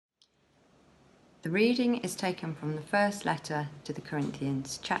The reading is taken from the first letter to the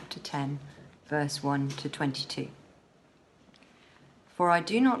Corinthians, chapter 10, verse 1 to 22. For I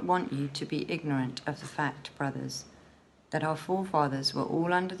do not want you to be ignorant of the fact, brothers, that our forefathers were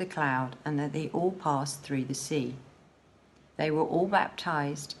all under the cloud and that they all passed through the sea. They were all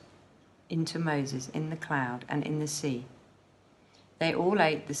baptized into Moses in the cloud and in the sea. They all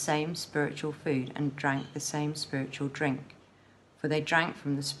ate the same spiritual food and drank the same spiritual drink, for they drank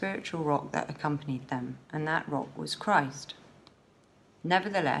from the spiritual rock that accompanied them, and that rock was Christ.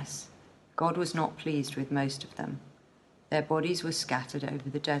 Nevertheless, God was not pleased with most of them. Their bodies were scattered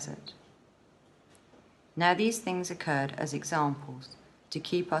over the desert. Now these things occurred as examples, to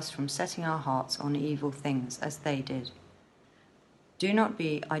keep us from setting our hearts on evil things as they did. Do not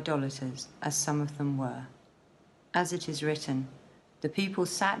be idolaters, as some of them were. As it is written, the people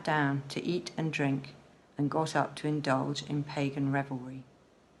sat down to eat and drink, and got up to indulge in pagan revelry.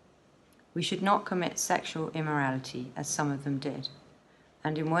 We should not commit sexual immorality, as some of them did,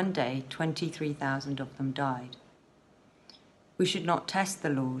 and in one day 23,000 of them died. We should not test the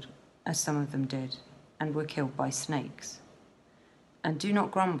Lord, as some of them did, and were killed by snakes. And do not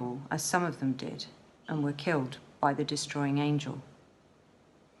grumble, as some of them did, and were killed by the destroying angel.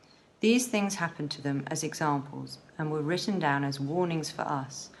 These things happened to them as examples, and were written down as warnings for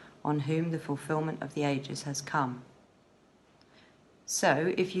us, on whom the fulfillment of the ages has come.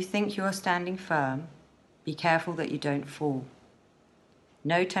 So, if you think you are standing firm, be careful that you don't fall.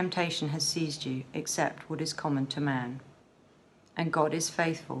 No temptation has seized you except what is common to man. And God is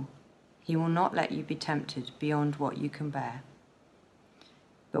faithful. He will not let you be tempted beyond what you can bear.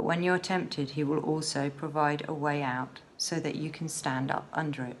 But when you are tempted, he will also provide a way out so that you can stand up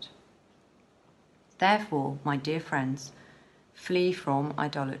under it. Therefore, my dear friends, flee from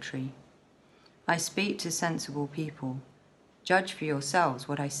idolatry. I speak to sensible people. Judge for yourselves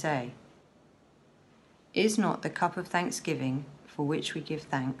what I say. Is not the cup of thanksgiving, for which we give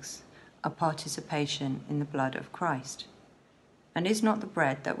thanks, a participation in the blood of Christ? And is not the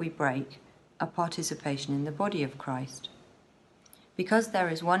bread that we break a participation in the body of Christ? Because there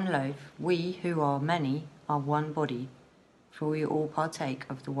is one loaf, we who are many are one body, for we all partake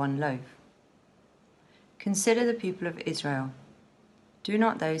of the one loaf. Consider the people of Israel. Do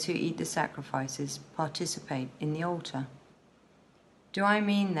not those who eat the sacrifices participate in the altar? Do I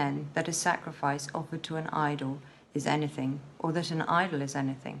mean then that a sacrifice offered to an idol is anything, or that an idol is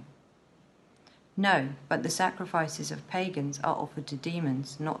anything? No, but the sacrifices of pagans are offered to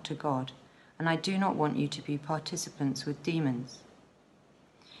demons, not to God, and I do not want you to be participants with demons.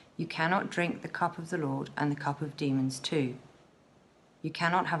 You cannot drink the cup of the Lord and the cup of demons too. You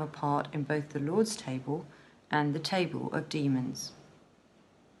cannot have a part in both the Lord's table and the table of demons.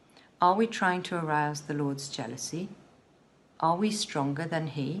 Are we trying to arouse the Lord's jealousy? Are we stronger than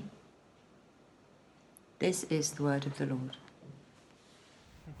he? This is the word of the Lord.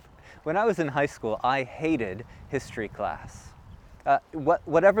 When I was in high school, I hated history class.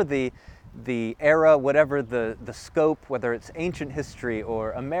 Whatever the era, whatever the scope, whether it's ancient history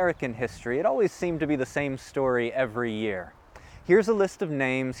or American history, it always seemed to be the same story every year. Here's a list of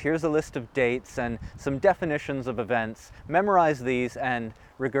names, here's a list of dates, and some definitions of events. Memorize these and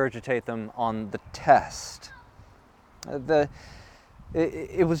regurgitate them on the test.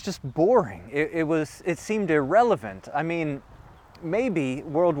 It was just boring. It seemed irrelevant. I mean, maybe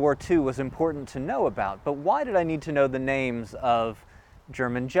World War II was important to know about, but why did I need to know the names of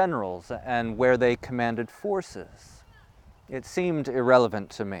German generals and where they commanded forces? It seemed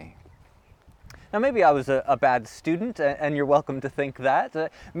irrelevant to me. Now, maybe I was a bad student, and you're welcome to think that.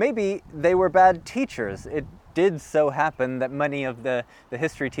 Maybe they were bad teachers. It did so happen that many of the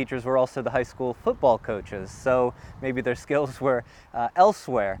history teachers were also the high school football coaches, so maybe their skills were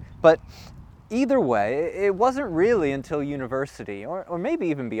elsewhere. But either way, it wasn't really until university, or maybe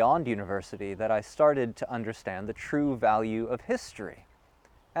even beyond university, that I started to understand the true value of history.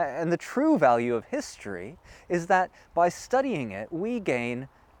 And the true value of history is that by studying it, we gain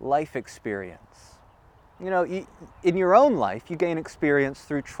life experience. You know, in your own life, you gain experience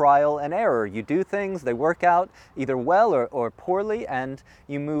through trial and error. You do things, they work out either well or poorly, and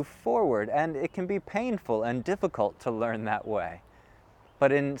you move forward. And it can be painful and difficult to learn that way.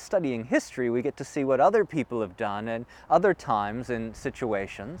 But in studying history, we get to see what other people have done and other times and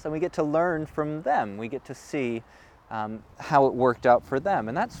situations, and we get to learn from them. We get to see how it worked out for them.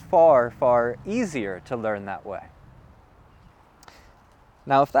 And that's far, far easier to learn that way.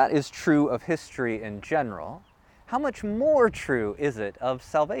 Now, if that is true of history in general, how much more true is it of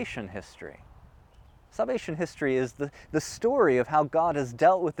salvation history? Salvation history is the story of how God has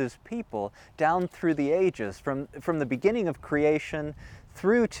dealt with his people down through the ages, from the beginning of creation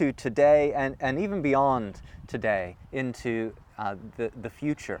through to today and even beyond today into the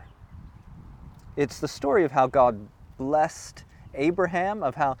future. It's the story of how God blessed Abraham,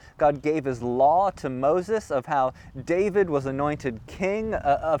 of how God gave his law to Moses, of how David was anointed king,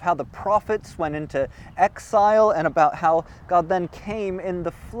 of how the prophets went into exile, and about how God then came in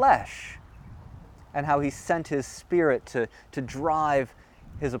the flesh, and how he sent his Spirit to drive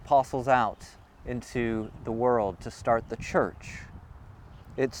his apostles out into the world to start the church.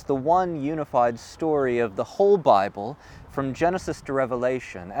 It's the one unified story of the whole Bible from Genesis to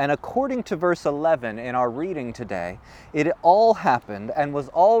Revelation. And according to verse 11 in our reading today, it all happened and was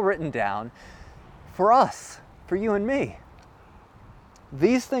all written down for us, for you and me.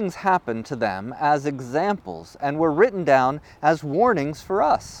 These things happened to them as examples and were written down as warnings for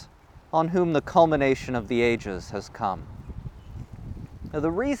us, on whom the culmination of the ages has come. Now, the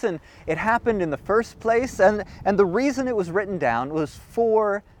reason it happened in the first place and the reason it was written down was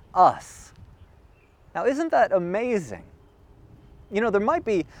for us. Now, isn't that amazing? You know, there might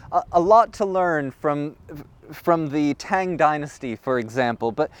be a lot to learn from the Tang Dynasty, for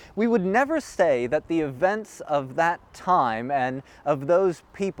example, but we would never say that the events of that time and of those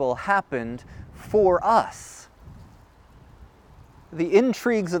people happened for us. The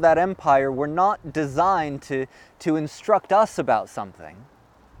intrigues of that empire were not designed to instruct us about something,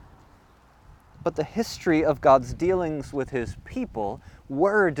 but the history of God's dealings with his people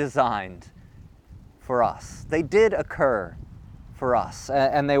were designed for us. They did occur for us,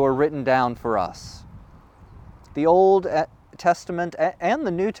 and they were written down for us. The Old Testament and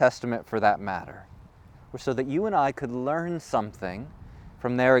the New Testament, for that matter, were so that you and I could learn something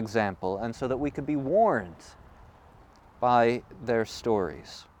from their example, and so that we could be warned by their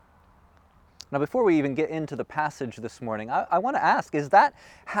stories. Now, before we even get into the passage this morning, I want to ask, is that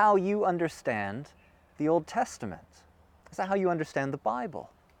how you understand the Old Testament? Is that how you understand the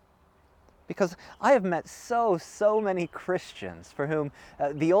Bible? Because I have met so many Christians for whom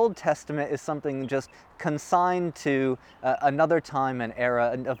the Old Testament is something just consigned to another time and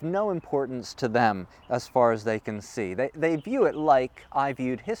era and of no importance to them as far as they can see. They view it like I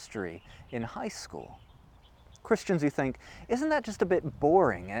viewed history in high school. Christians who think, isn't that just a bit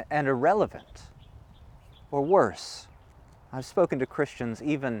boring and irrelevant? Or worse, I've spoken to Christians,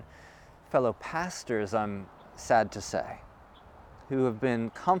 even fellow pastors, I'm sad to say, who have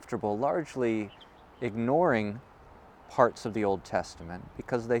been comfortable largely ignoring parts of the Old Testament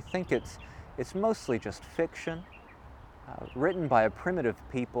because they think it's mostly just fiction, written by a primitive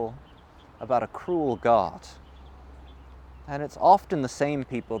people about a cruel God. And it's often the same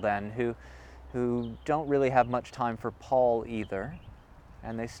people then who don't really have much time for Paul either,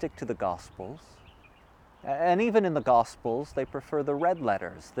 and they stick to the Gospels. And even in the Gospels, they prefer the red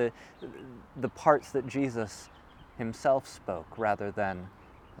letters, the parts that Jesus himself spoke, rather than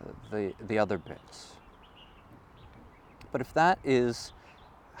the other bits. But if that is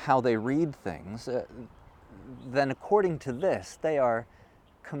how they read things, then according to this, they are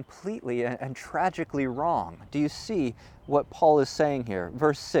completely and tragically wrong. Do you see what Paul is saying here?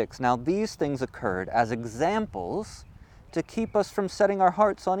 Verse 6, now these things occurred as examples to keep us from setting our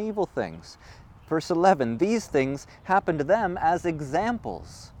hearts on evil things. Verse 11, these things happened to them as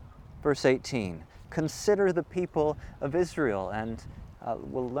examples. Verse 18, consider the people of Israel and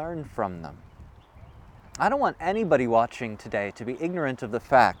we'll learn from them. I don't want anybody watching today to be ignorant of the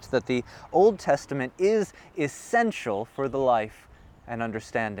fact that the Old Testament is essential for the life and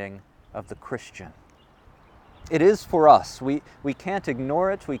understanding of the Christian. It is for us. We can't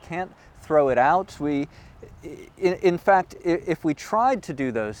ignore it. We can't throw it out. In fact, if we tried to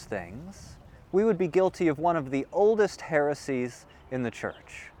do those things, we would be guilty of one of the oldest heresies in the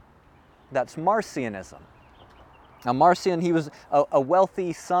church. That's Marcionism. Now, Marcion, he was a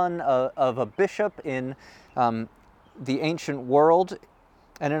wealthy son of a bishop in the ancient world,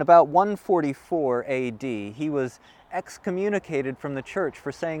 and in about 144 AD, he was excommunicated from the church for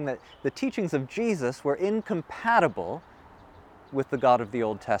saying that the teachings of Jesus were incompatible with the God of the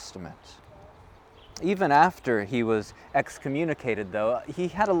Old Testament. Even after he was excommunicated, though, he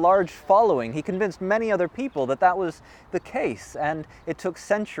had a large following. He convinced many other people that that was the case, and it took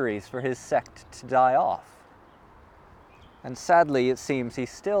centuries for his sect to die off. And sadly, it seems he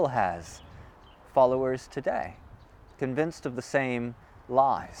still has followers today, convinced of the same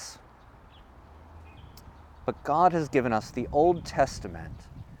lies. But God has given us the Old Testament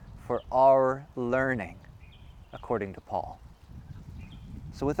for our learning, according to Paul.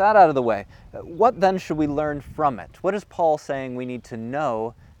 So with that out of the way, what then should we learn from it? What is Paul saying we need to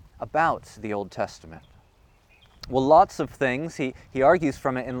know about the Old Testament? Well, lots of things. He argues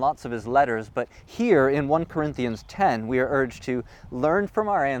from it in lots of his letters, but here in 1 Corinthians 10, we are urged to learn from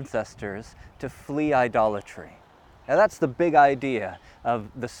our ancestors to flee idolatry. Now, that's the big idea of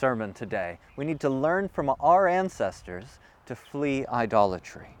the sermon today. We need to learn from our ancestors to flee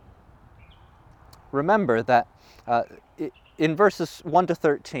idolatry. Remember that in verses 1 to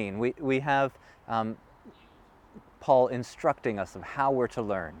 13, we have Paul instructing us of how we're to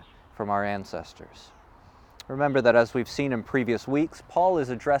learn from our ancestors. Remember that as we've seen in previous weeks, Paul is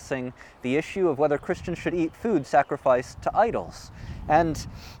addressing the issue of whether Christians should eat food sacrificed to idols. And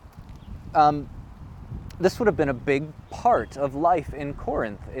this would have been a big part of life in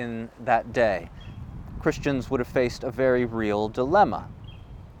Corinth in that day. Christians would have faced a very real dilemma.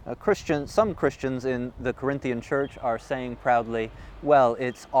 Some Christians in the Corinthian church are saying proudly, well,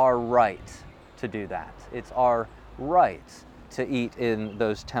 it's our right to do that. It's our right to eat in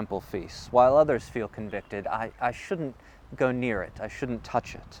those temple feasts, while others feel convicted, I shouldn't go near it, I shouldn't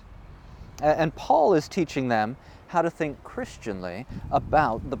touch it. And Paul is teaching them how to think Christianly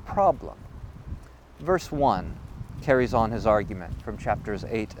about the problem. Verse 1 carries on his argument from chapters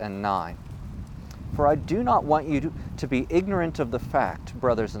 8 and 9. For I do not want you to be ignorant of the fact,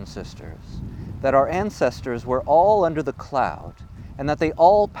 brothers and sisters, that our ancestors were all under the cloud, and that they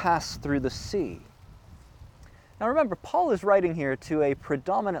all passed through the sea. Now remember, Paul is writing here to a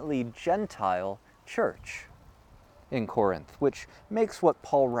predominantly Gentile church in Corinth, which makes what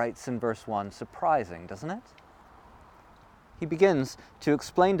Paul writes in verse 1 surprising, doesn't it? He begins to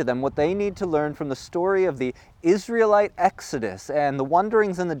explain to them what they need to learn from the story of the Israelite Exodus and the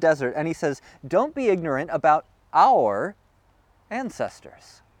wanderings in the desert, and he says, don't be ignorant about our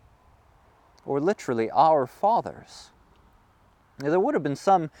ancestors, or literally our fathers. Now, there would have been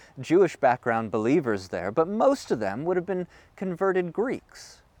some Jewish background believers there, but most of them would have been converted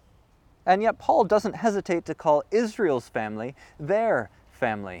Greeks. And yet Paul doesn't hesitate to call Israel's family their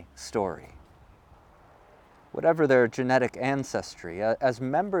family story. Whatever their genetic ancestry, as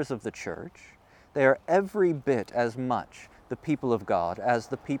members of the church, they are every bit as much the people of God as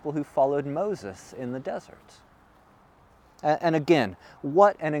the people who followed Moses in the desert. And again,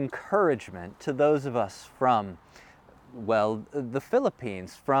 what an encouragement to those of us from, well, the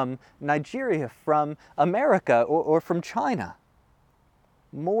Philippines, from Nigeria, from America, or from China.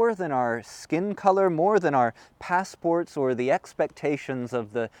 More than our skin color, more than our passports or the expectations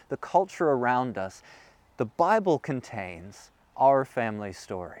of the culture around us, the Bible contains our family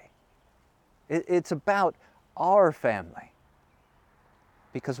story. It's about our family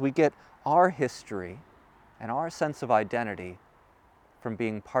because we get our history and our sense of identity from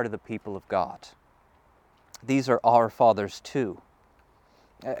being part of the people of God. These are our fathers too.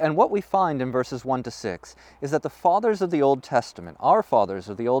 And what we find in verses 1 to 6 is that the fathers of the Old Testament, our fathers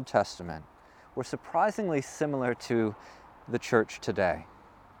of the Old Testament, were surprisingly similar to the church today.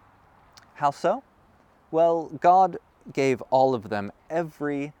 How so? Well, God gave all of them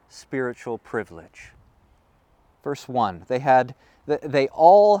every spiritual privilege. Verse 1, they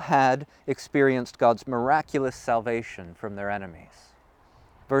all had experienced God's miraculous salvation from their enemies.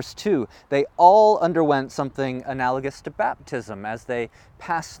 Verse 2, they all underwent something analogous to baptism as they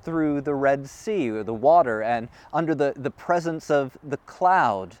passed through the Red Sea, or the water, and under the presence of the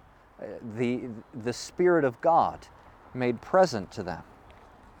cloud, the Spirit of God made present to them.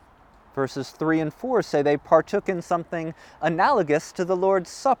 Verses 3 and 4 say they partook in something analogous to the Lord's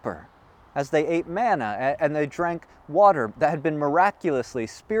Supper as they ate manna and they drank water that had been miraculously,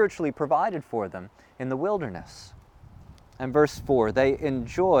 spiritually provided for them in the wilderness. And verse 4, they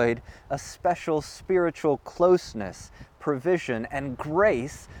enjoyed a special spiritual closeness, provision, and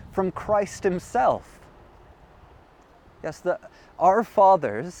grace from Christ himself. Yes, our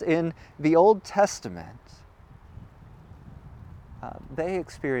fathers in the Old Testament, they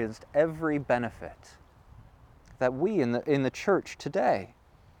experienced every benefit that we in the church today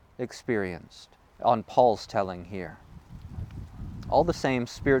experienced on Paul's telling here. All the same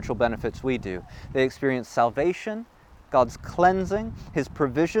spiritual benefits we do. They experienced salvation, God's cleansing, his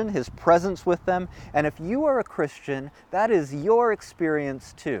provision, his presence with them. And if you are a Christian, that is your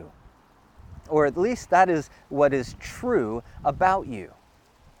experience too. Or at least that is what is true about you.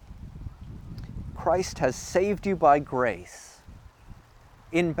 Christ has saved you by grace.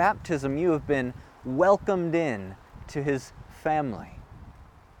 In baptism, you have been welcomed in to his family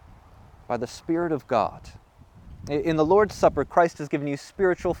by the Spirit of God. In the Lord's Supper, Christ has given you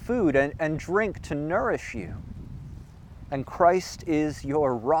spiritual food and drink to nourish you. And Christ is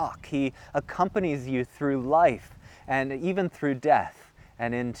your rock. He accompanies you through life and even through death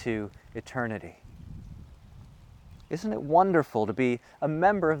and into eternity. Isn't it wonderful to be a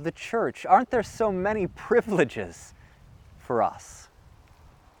member of the church? Aren't there so many privileges for us?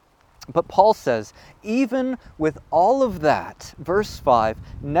 But Paul says, even with all of that, verse 5,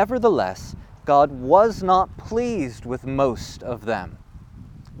 nevertheless, God was not pleased with most of them.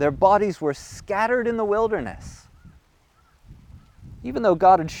 Their bodies were scattered in the wilderness. Even though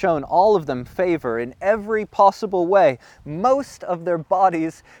God had shown all of them favor in every possible way, most of their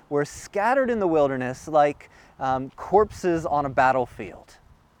bodies were scattered in the wilderness like corpses on a battlefield.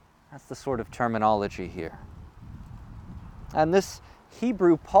 That's the sort of terminology here. And this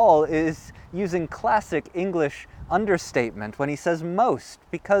Hebrew Paul is using classic English understatement when he says most,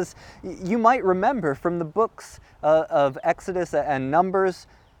 because you might remember from the books of Exodus and Numbers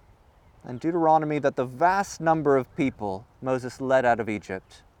and Deuteronomy that the vast number of people Moses led out of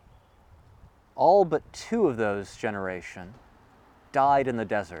Egypt, all but 2 of those generation died in the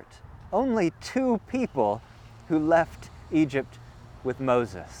desert. Only 2 people who left Egypt with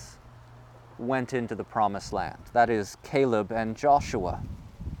Moses went into the promised land. That is Caleb and Joshua.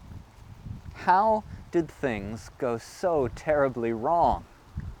 How did things go so terribly wrong?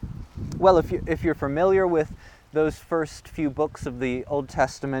 Well, if you're familiar with those first few books of the Old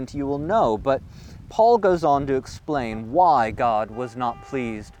Testament, you will know, but Paul goes on to explain why God was not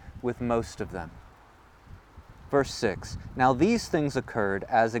pleased with most of them. Verse 6, now these things occurred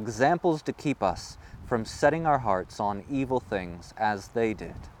as examples to keep us from setting our hearts on evil things as they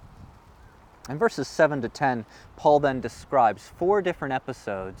did. In verses 7 to 10, Paul then describes 4 different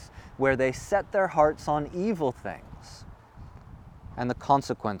episodes where they set their hearts on evil things and the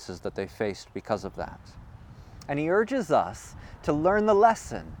consequences that they faced because of that. And he urges us to learn the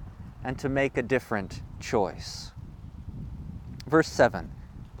lesson and to make a different choice. Verse 7,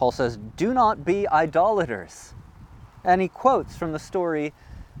 Paul says, do not be idolaters. And he quotes from the story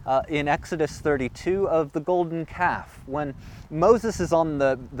in Exodus 32 of the golden calf. When Moses is on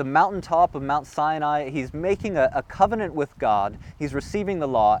the mountaintop of Mount Sinai, he's making a covenant with God, he's receiving the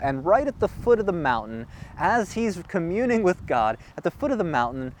law, and right at the foot of the mountain, as he's communing with God, at the foot of the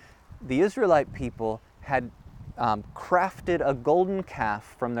mountain, the Israelite people had crafted a golden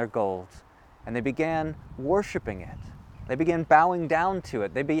calf from their gold, and they began worshiping it. They began bowing down to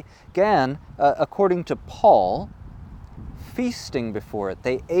it. They began, according to Paul, feasting before it.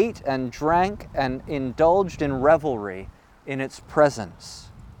 They ate and drank and indulged in revelry in its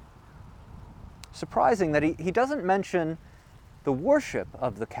presence. Surprising that he doesn't mention the worship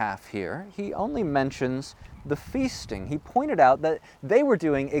of the calf here. He only mentions the feasting. He pointed out that they were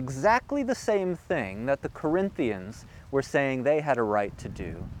doing exactly the same thing that the Corinthians were saying they had a right to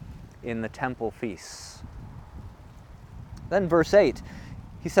do in the temple feasts. Then verse 8,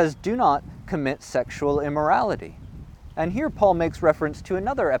 he says, do not commit sexual immorality. And here Paul makes reference to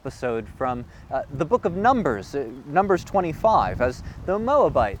another episode from the book of Numbers, Numbers 25, as the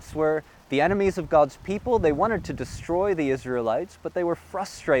Moabites were the enemies of God's people. They wanted to destroy the Israelites, but they were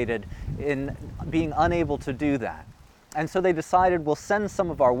frustrated in being unable to do that. And so they decided, we'll send some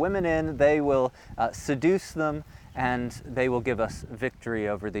of our women in, they will seduce them, and they will give us victory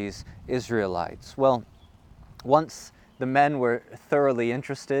over these Israelites. Well, once the men were thoroughly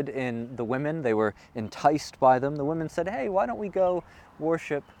interested in the women, they were enticed by them, the women said, hey, why don't we go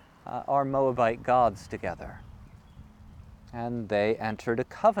worship our Moabite gods together? And they entered a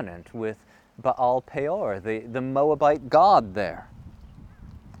covenant with Baal Peor, the Moabite god there.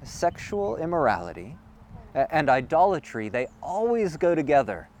 Sexual immorality and idolatry, they always go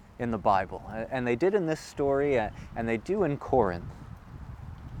together in the Bible. And they did in this story, and they do in Corinth.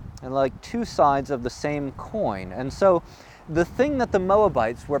 And like 2 sides of the same coin. And so the thing that the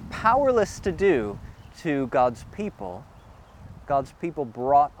Moabites were powerless to do to God's people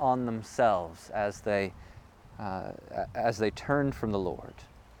brought on themselves as they turned from the Lord.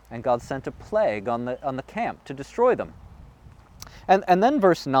 And God sent a plague on the camp to destroy them. And then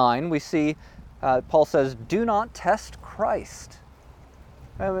verse 9, we see Paul says, do not test Christ.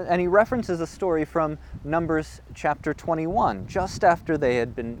 And he references a story from Numbers chapter 21. Just after they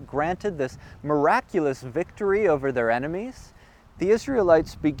had been granted this miraculous victory over their enemies, the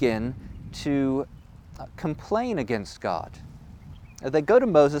Israelites begin to complain against God. They go to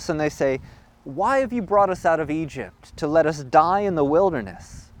Moses and they say, why have you brought us out of Egypt to let us die in the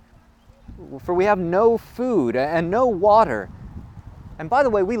wilderness? For we have no food and no water. And by the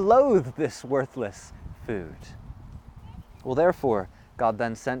way, we loathe this worthless food. Well, therefore, God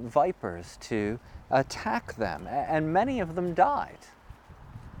then sent vipers to attack them, and many of them died.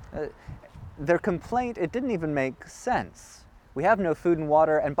 Their complaint, it didn't even make sense. We have no food and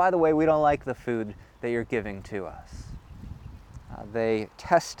water, and by the way, we don't like the food that you're giving to us. They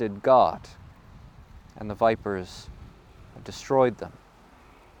tested God, and the vipers destroyed them.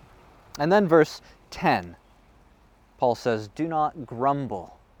 And then verse 10, Paul says, "Do not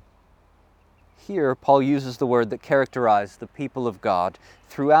grumble." Here, Paul uses the word that characterized the people of God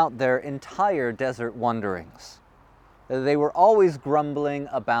throughout their entire desert wanderings. They were always grumbling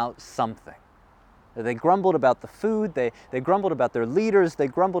about something. They grumbled about the food, they grumbled about their leaders, they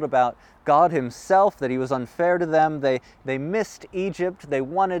grumbled about God himself, that he was unfair to them, they missed Egypt, they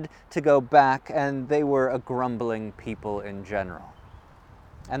wanted to go back, and they were a grumbling people in general.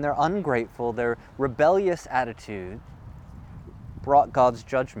 And their ungrateful, their rebellious attitude brought God's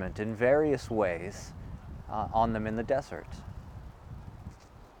judgment in various ways on them in the desert.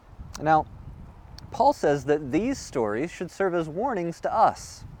 Now, Paul says that these stories should serve as warnings to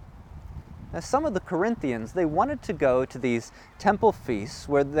us. Now, some of the Corinthians, they wanted to go to these temple feasts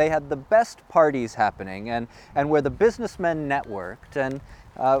where they had the best parties happening and where the businessmen networked and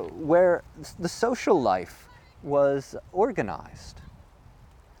where the social life was organized.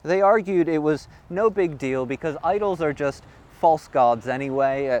 They argued it was no big deal because idols are just false gods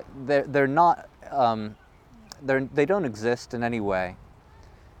anyway. They don't exist in any way,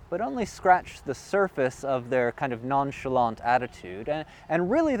 but only scratched the surface of their kind of nonchalant attitude.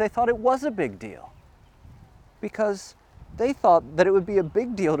 And really they thought it was a big deal because they thought that it would be a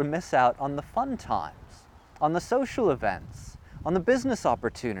big deal to miss out on the fun times, on the social events, on the business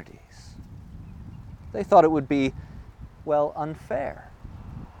opportunities. They thought it would be, well, unfair.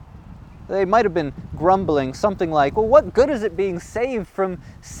 They might have been grumbling something like, well, what good is it being saved from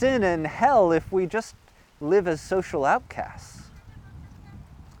sin and hell if we just live as social outcasts?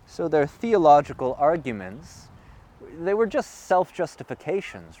 So their theological arguments, they were just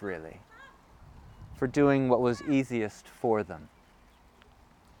self-justifications, really, for doing what was easiest for them.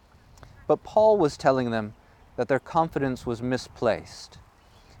 But Paul was telling them that their confidence was misplaced,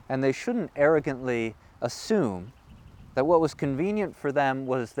 and they shouldn't arrogantly assume that what was convenient for them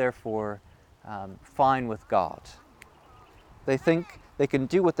was therefore fine with God. They think they can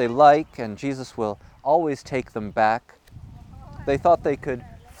do what they like and Jesus will always take them back. They thought they could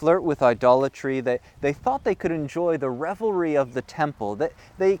flirt with idolatry. They thought they could enjoy the revelry of the temple, that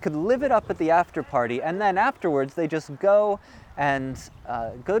they could live it up at the after party, and then afterwards they just go and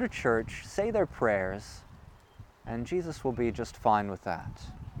go to church, say their prayers, and Jesus will be just fine with that.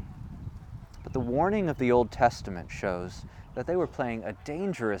 But the warning of the Old Testament shows that they were playing a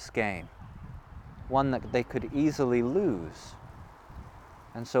dangerous game, one that they could easily lose.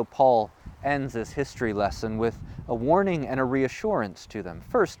 And so Paul ends this history lesson with a warning and a reassurance to them.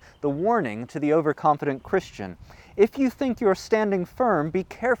 First, the warning to the overconfident Christian. If you think you're standing firm, be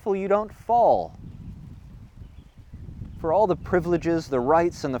careful you don't fall. For all the privileges, the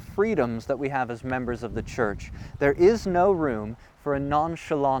rights, and the freedoms that we have as members of the church, there is no room for a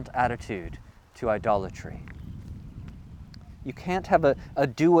nonchalant attitude to idolatry. You can't have a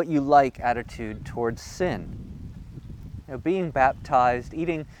do-what-you-like attitude towards sin. You know, being baptized,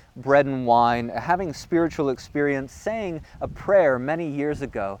 eating bread and wine, having spiritual experience, saying a prayer many years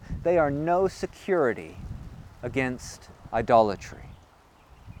ago, they are no security against idolatry.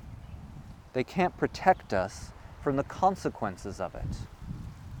 They can't protect us from the consequences of it.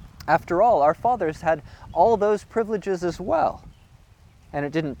 After all, our fathers had all those privileges as well, and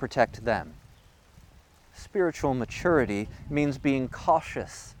it didn't protect them. Spiritual maturity means being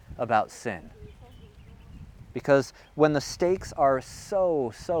cautious about sin. Because when the stakes are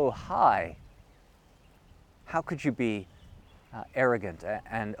so high, how could you be arrogant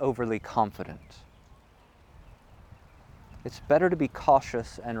and overly confident? It's better to be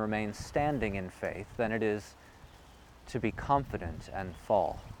cautious and remain standing in faith than it is to be confident and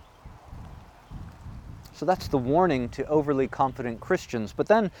fall. So that's the warning to overly confident Christians. But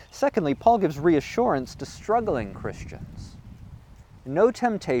then, secondly, Paul gives reassurance to struggling Christians. No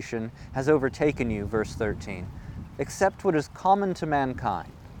temptation has overtaken you, verse 13, except what is common to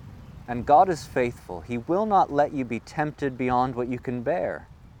mankind. And God is faithful. He will not let you be tempted beyond what you can bear.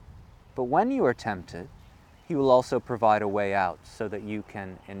 But when you are tempted, He will also provide a way out so that you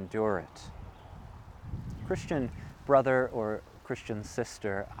can endure it. Christian brother or Christian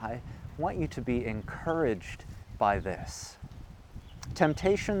sister, I want you to be encouraged by this.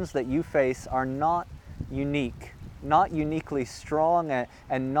 Temptations that you face are not unique, not uniquely strong,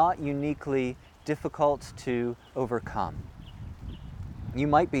 and not uniquely difficult to overcome. You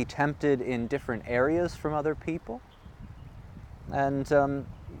might be tempted in different areas from other people, and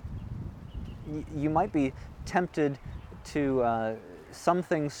you might be tempted to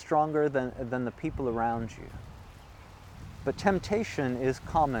something stronger than the people around you. But temptation is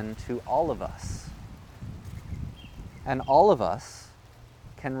common to all of us, and all of us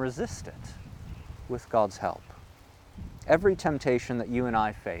can resist it with God's help. Every temptation that you and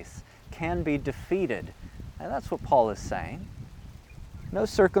I face can be defeated. And that's what Paul is saying. No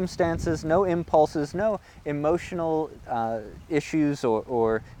circumstances, no impulses, no emotional issues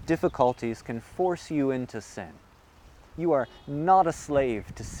or difficulties can force you into sin. You are not a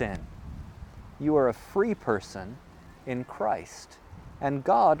slave to sin. You are a free person in Christ. And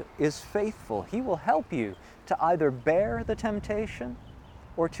God is faithful. He will help you to either bear the temptation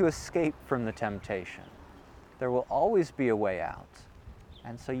or to escape from the temptation. There will always be a way out.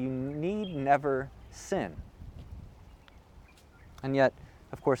 And so you need never sin. And yet,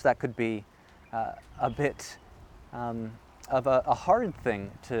 of course, that could be a bit of a hard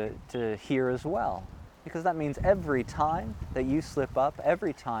thing to hear as well. Because that means every time that you slip up,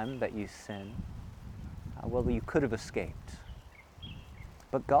 every time that you sin, well, you could have escaped.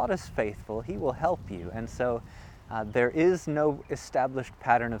 But God is faithful. He will help you. And so there is no established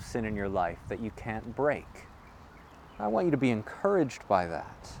pattern of sin in your life that you can't break. I want you to be encouraged by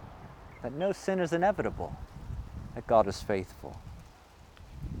that no sin is inevitable, that God is faithful.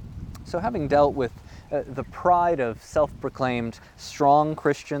 So having dealt with the pride of self-proclaimed strong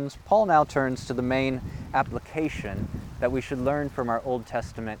Christians, Paul now turns to the main application that we should learn from our Old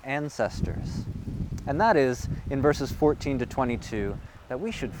Testament ancestors. And that is, in verses 14 to 22, that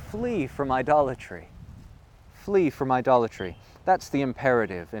we should flee from idolatry. Flee from idolatry. That's the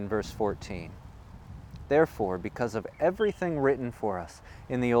imperative in verse 14. Therefore, because of everything written for us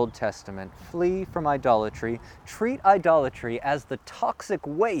in the Old Testament, flee from idolatry. Treat idolatry as the toxic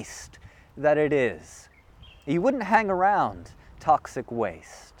waste that it is. You wouldn't hang around toxic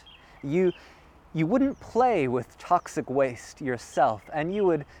waste. You wouldn't play with toxic waste yourself, and you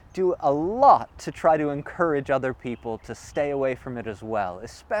would do a lot to try to encourage other people to stay away from it as well,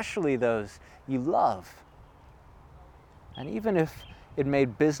 especially those you love. And even if it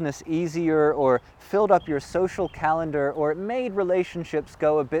made business easier or filled up your social calendar or it made relationships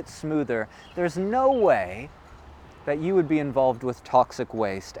go a bit smoother, there's no way that you would be involved with toxic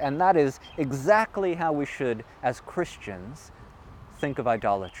waste. And that is exactly how we should, as Christians, think of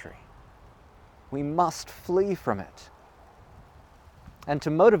idolatry. We must flee from it. And to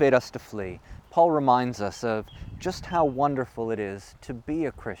motivate us to flee, Paul reminds us of just how wonderful it is to be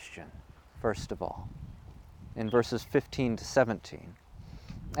a Christian, first of all, in verses 15 to 17.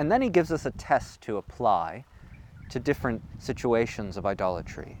 And then he gives us a test to apply to different situations of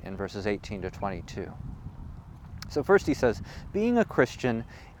idolatry in verses 18 to 22. So first he says, being a Christian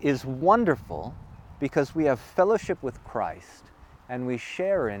is wonderful because we have fellowship with Christ and we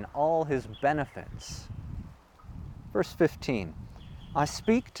share in all his benefits. Verse 15, I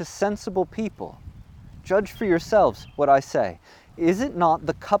speak to sensible people. Judge for yourselves what I say. Is it not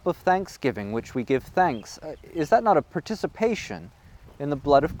the cup of thanksgiving which we give thanks? Is that not a participation in the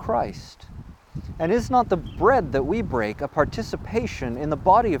blood of Christ? And is not the bread that we break a participation in the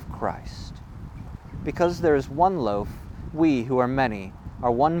body of Christ? Because there is one loaf, we who are many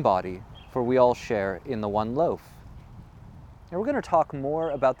are one body, for we all share in the one loaf. And we're going to talk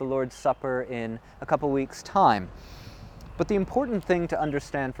more about the Lord's Supper in a couple weeks' time. But the important thing to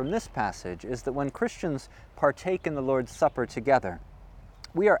understand from this passage is that when Christians partake in the Lord's Supper together,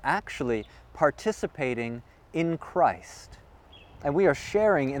 we are actually participating in Christ. And we are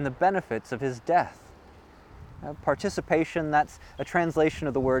sharing in the benefits of his death. Participation, that's a translation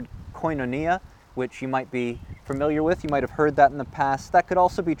of the word koinonia, which you might be familiar with. You might have heard that in the past. That could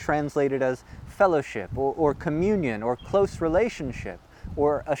also be translated as fellowship or communion or close relationship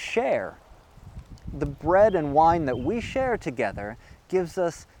or a share. The bread and wine that we share together gives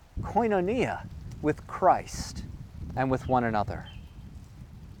us koinonia with Christ and with one another.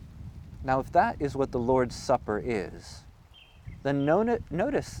 Now, if that is what the Lord's Supper is, then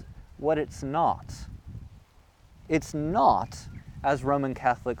notice what it's not. It's not, as Roman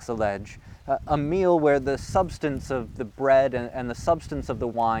Catholics allege, a meal where the substance of the bread and the substance of the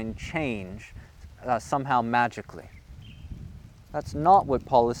wine change somehow magically. That's not what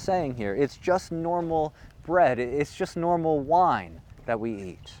Paul is saying here. It's just normal bread. It's just normal wine that we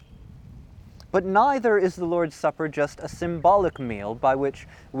eat. But neither is the Lord's Supper just a symbolic meal by which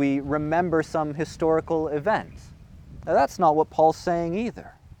we remember some historical event. Now, that's not what Paul's saying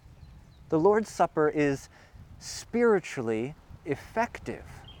either. The Lord's Supper is spiritually effective.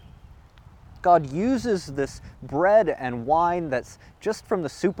 God uses this bread and wine that's just from the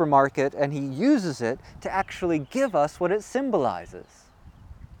supermarket, and he uses it to actually give us what it symbolizes.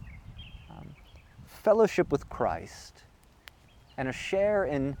 Fellowship with Christ and a share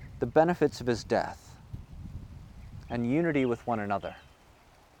in the benefits of his death and unity with one another.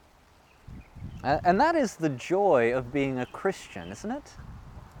 And that is the joy of being a Christian, isn't it?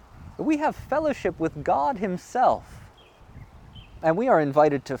 We have fellowship with God himself. And we are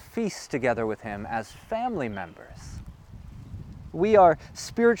invited to feast together with him as family members. We are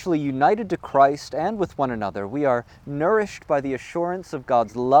spiritually united to Christ and with one another. We are nourished by the assurance of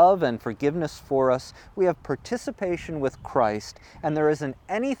God's love and forgiveness for us. We have participation with Christ, and there isn't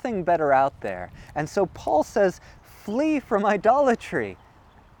anything better out there. And so Paul says, flee from idolatry.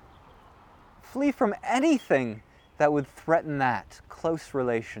 Flee from anything that would threaten that close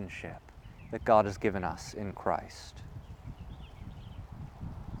relationship that God has given us in Christ.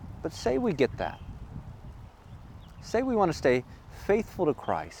 But say we get that. Say we want to stay faithful to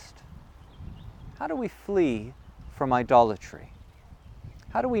Christ. How do we flee from idolatry?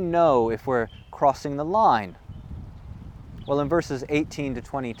 How do we know if we're crossing the line? Well, in verses 18 to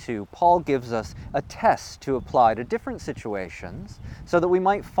 22, Paul gives us a test to apply to different situations so that we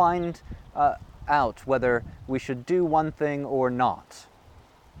might find out whether we should do one thing or not.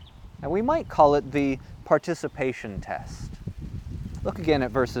 And we might call it the participation test. Look again at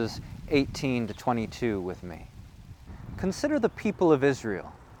verses 18 to 22 with me. Consider the people of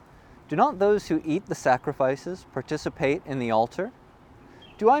Israel. Do not those who eat the sacrifices participate in the altar?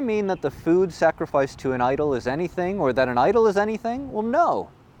 Do I mean that the food sacrificed to an idol is anything, or that an idol is anything? Well,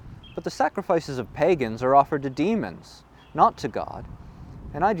 no. But the sacrifices of pagans are offered to demons, not to God.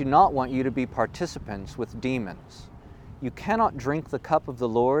 And I do not want you to be participants with demons. You cannot drink the cup of the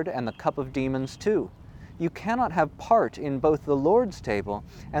Lord and the cup of demons too. You cannot have part in both the Lord's table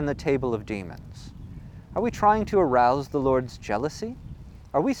and the table of demons. Are we trying to arouse the Lord's jealousy?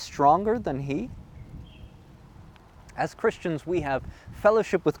 Are we stronger than He? As Christians, we have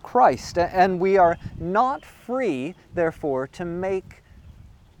fellowship with Christ, and we are not free, therefore, to make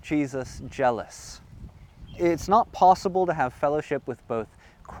Jesus jealous. It's not possible to have fellowship with both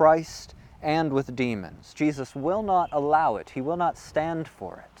Christ and with demons. Jesus will not allow it. He will not stand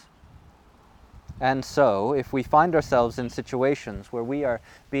for it. And so, if we find ourselves in situations where we are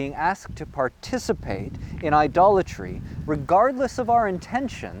being asked to participate in idolatry, regardless of our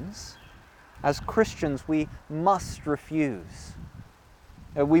intentions, as Christians, we must refuse.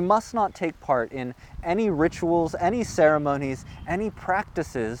 We must not take part in any rituals, any ceremonies, any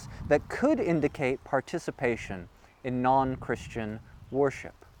practices that could indicate participation in non-Christian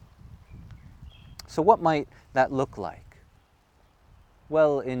worship. So what might that look like?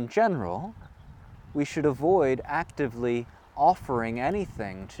 Well, in general, we should avoid actively offering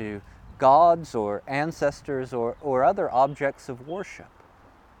anything to gods or ancestors or other objects of worship.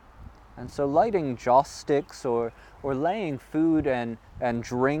 And so lighting joss sticks or laying food and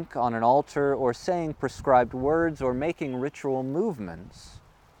drink on an altar or saying prescribed words or making ritual movements,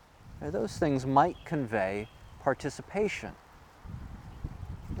 those things might convey participation.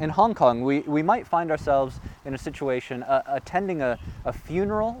 In Hong Kong, we might find ourselves in a situation attending a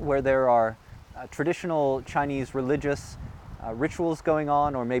funeral where there are traditional Chinese religious rituals going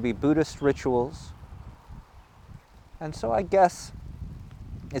on, or maybe Buddhist rituals. And so I guess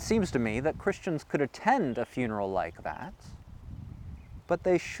it seems to me that Christians could attend a funeral like that, but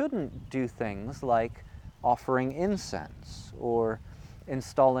they shouldn't do things like offering incense, or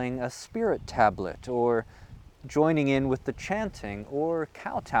installing a spirit tablet, or joining in with the chanting, or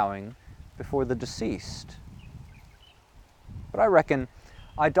kowtowing before the deceased. But I reckon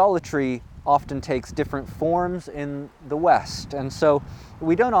idolatry often takes different forms in the West, and so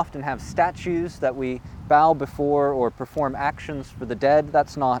we don't often have statues that we bow before or perform actions for the dead.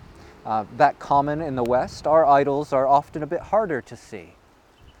 That's not that common in the West. Our idols are often a bit harder to see.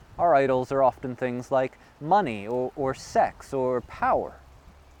 Our idols are often things like money or sex or power.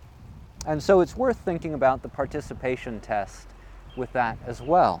 And so it's worth thinking about the participation test with that as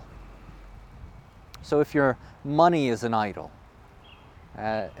well. So if your money is an idol,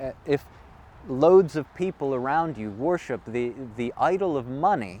 if loads of people around you worship the idol of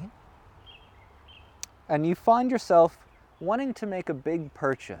money, and you find yourself wanting to make a big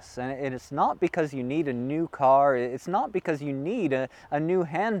purchase, and it's not because you need a new car, it's not because you need a new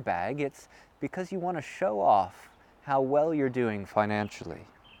handbag, it's because you want to show off how well you're doing financially.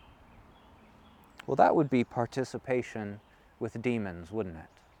 Well, that would be participation with demons, wouldn't it?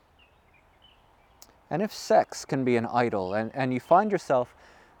 And if sex can be an idol, and you find yourself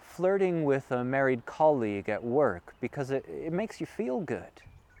flirting with a married colleague at work because it makes you feel good,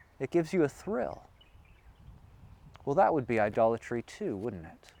 it gives you a thrill, well, that would be idolatry too, wouldn't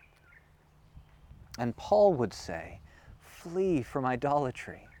it? And Paul would say, flee from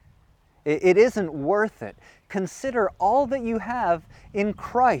idolatry. It isn't worth it. Consider all that you have in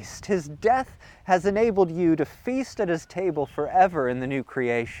Christ. His death has enabled you to feast at His table forever in the new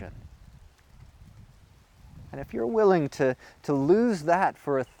creation. And if you're willing to lose that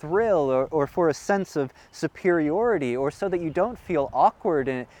for a thrill or for a sense of superiority or so that you don't feel awkward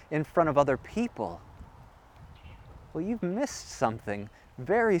in front of other people, well, you've missed something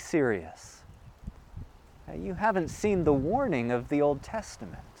very serious. You haven't seen the warning of the Old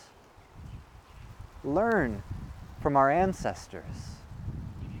Testament. Learn from our ancestors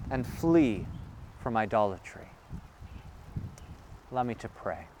and flee from idolatry. Allow me to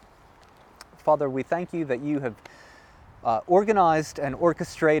pray. Father, we thank you that you have organized and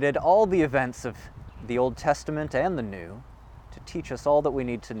orchestrated all the events of the Old Testament and the New to teach us all that we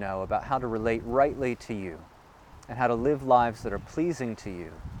need to know about how to relate rightly to you and how to live lives that are pleasing to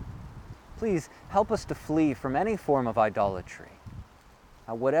you. Please help us to flee from any form of idolatry.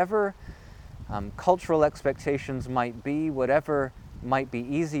 Whatever cultural expectations might be, whatever might be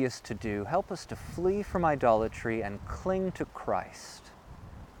easiest to do, help us to flee from idolatry and cling to Christ.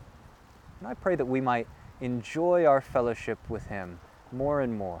 And I pray that we might enjoy our fellowship with him more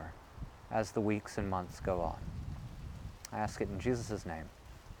and more as the weeks and months go on. I ask it in Jesus' name.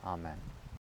 Amen.